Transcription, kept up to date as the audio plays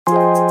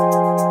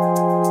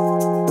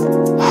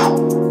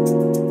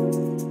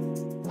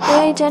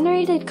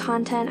AI-generated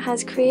content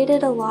has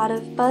created a lot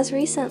of buzz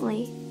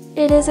recently.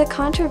 It is a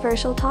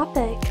controversial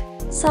topic.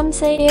 Some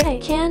say AI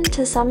can,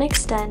 to some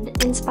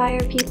extent, inspire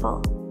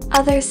people.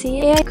 Others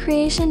see AI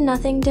creation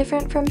nothing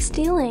different from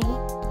stealing.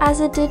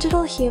 As a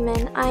digital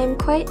human, I am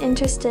quite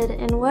interested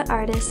in what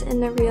artists in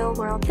the real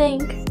world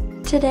think.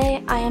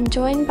 Today, I am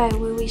joined by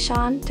Wu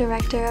Weishan,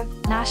 Director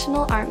of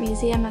National Art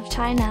Museum of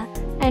China,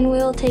 and we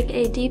will take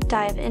a deep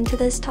dive into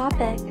this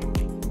topic.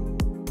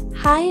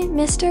 Hi,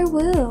 Mr.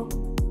 Wu.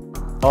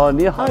 Oh,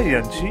 你好. Hi,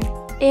 Yuanxi.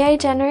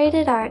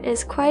 AI-generated art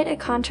is quite a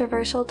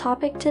controversial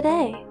topic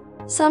today.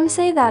 Some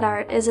say that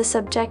art is a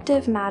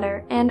subjective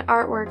matter and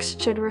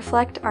artworks should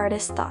reflect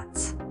artists'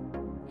 thoughts.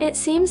 It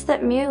seems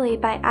that merely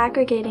by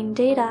aggregating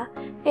data,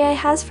 AI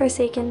has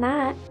forsaken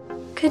that.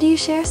 Could you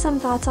share some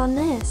thoughts on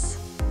this?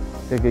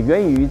 这个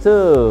元宇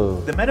宙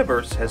The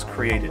metaverse has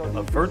created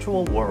a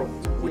virtual world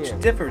which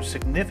differs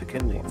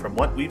significantly from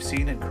what we've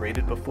seen and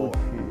created before.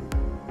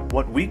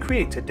 What we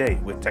create today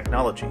with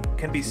technology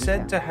can be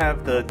said to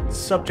have the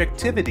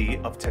subjectivity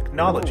of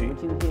technology.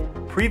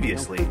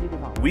 Previously,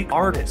 we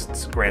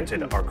artists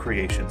granted our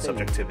creation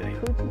subjectivity.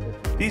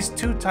 These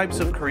two types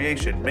of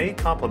creation may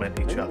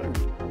complement each other.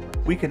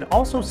 We can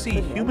also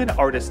see human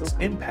artists'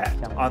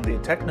 impact on the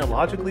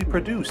technologically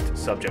produced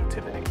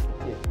subjectivity.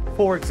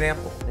 For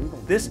example,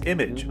 this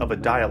image of a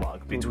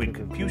dialogue between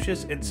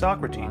Confucius and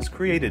Socrates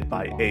created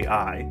by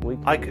AI,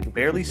 I could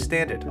barely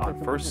stand it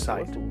on first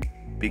sight,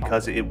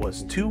 because it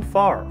was too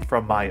far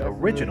from my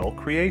original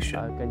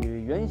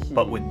creation.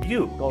 But when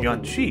you,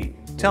 Yuanxi,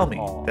 tell me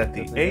that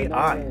the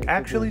AI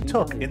actually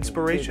took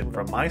inspiration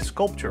from my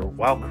sculpture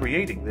while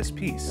creating this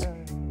piece,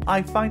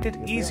 I find it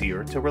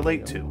easier to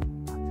relate to.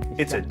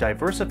 It's a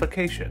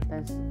diversification.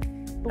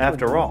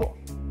 After all,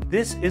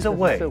 this is a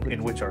way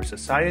in which our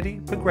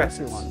society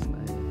progresses.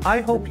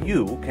 I hope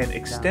you can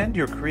extend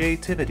your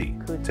creativity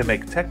to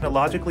make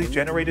technologically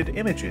generated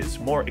images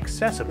more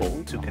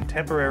accessible to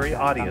contemporary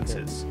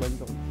audiences.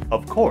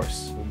 Of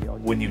course,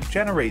 when you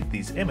generate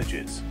these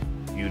images,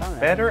 you'd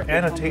better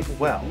annotate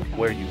well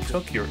where you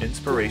took your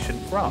inspiration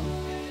from.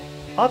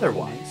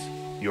 Otherwise,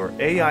 your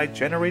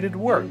AI-generated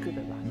work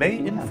may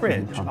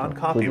infringe on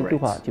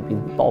copyrights.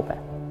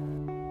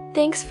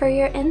 Thanks for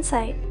your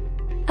insight.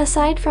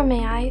 Aside from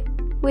AI,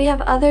 we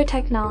have other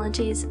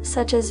technologies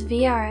such as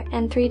VR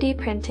and 3D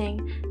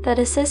printing that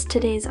assist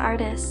today's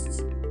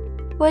artists.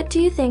 What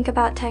do you think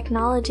about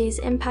technology's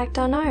impact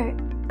on art?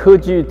 科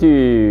技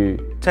对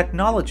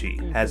Technology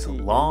has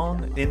long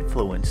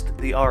influenced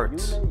the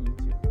arts.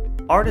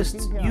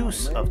 Artists'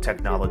 use of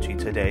technology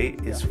today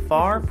is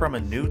far from a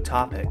new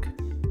topic.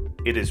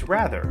 It is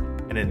rather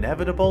an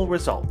inevitable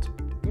result.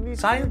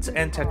 Science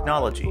and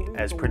technology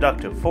as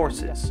productive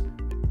forces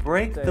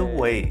break the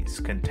ways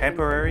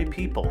contemporary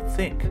people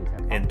think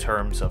in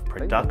terms of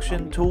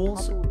production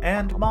tools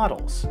and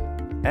models,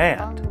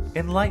 and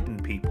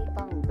enlighten people.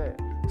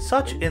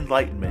 Such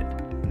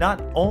enlightenment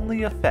not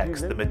only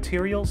affects the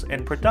materials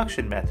and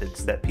production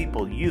methods that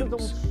people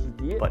use,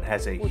 but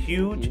has a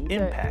huge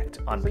impact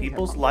on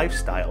people's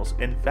lifestyles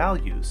and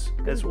values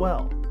as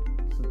well.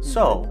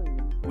 So,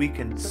 we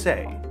can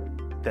say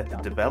that the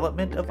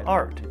development of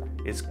art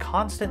is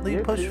constantly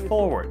pushed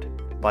forward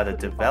by the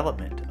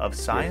development of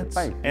science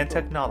and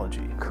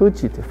technology. 科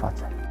技的发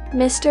展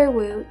Mr.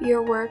 Wu,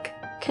 your work,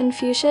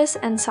 Confucius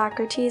and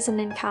Socrates an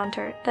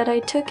Encounter, that I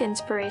took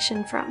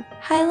inspiration from,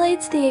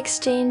 highlights the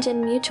exchange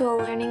and mutual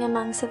learning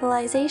among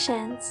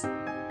civilizations.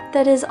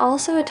 That is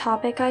also a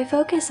topic I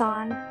focus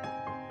on.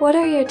 What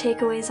are your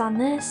takeaways on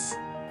this?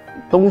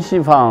 东西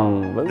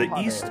方文 The 化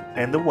的 East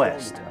and the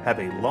West have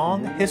a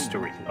long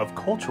history of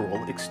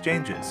cultural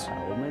exchanges.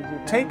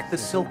 Take the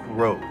Silk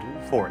Road,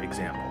 for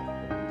example.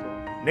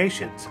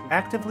 Nations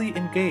actively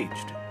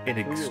engaged in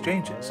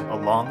exchanges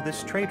along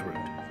this trade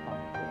route.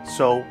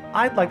 So,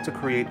 I'd like to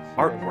create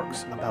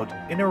artworks about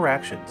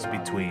interactions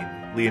between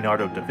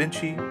Leonardo da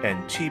Vinci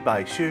and Qi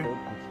Baishi,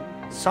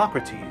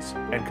 Socrates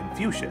and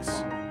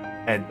Confucius,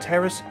 and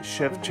Taras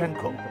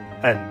Shevchenko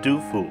and Du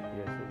Fu.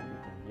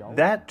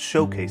 That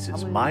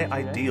showcases my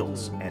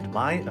ideals and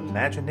my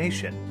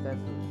imagination.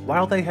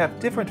 While they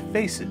have different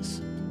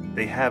faces,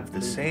 they have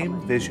the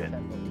same vision,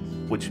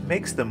 which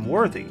makes them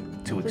worthy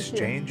to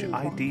exchange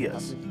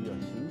ideas.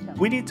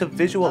 We need to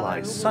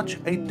visualize such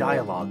a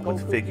dialogue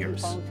with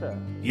figures.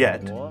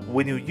 Yet,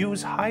 when you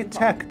use high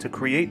tech to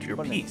create your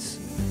piece,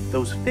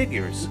 those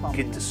figures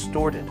get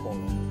distorted.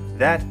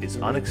 That is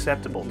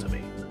unacceptable to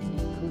me.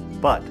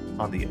 But,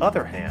 on the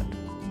other hand,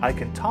 I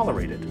can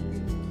tolerate it,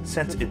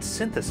 since it's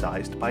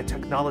synthesized by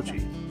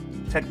technology.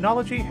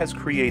 Technology has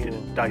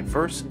created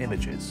diverse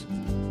images,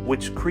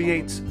 which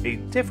creates a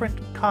different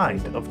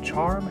kind of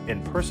charm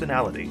and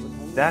personality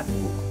that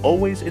will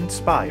always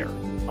inspire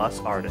us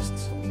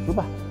artists.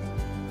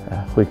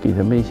 会给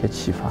人们一些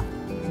启发。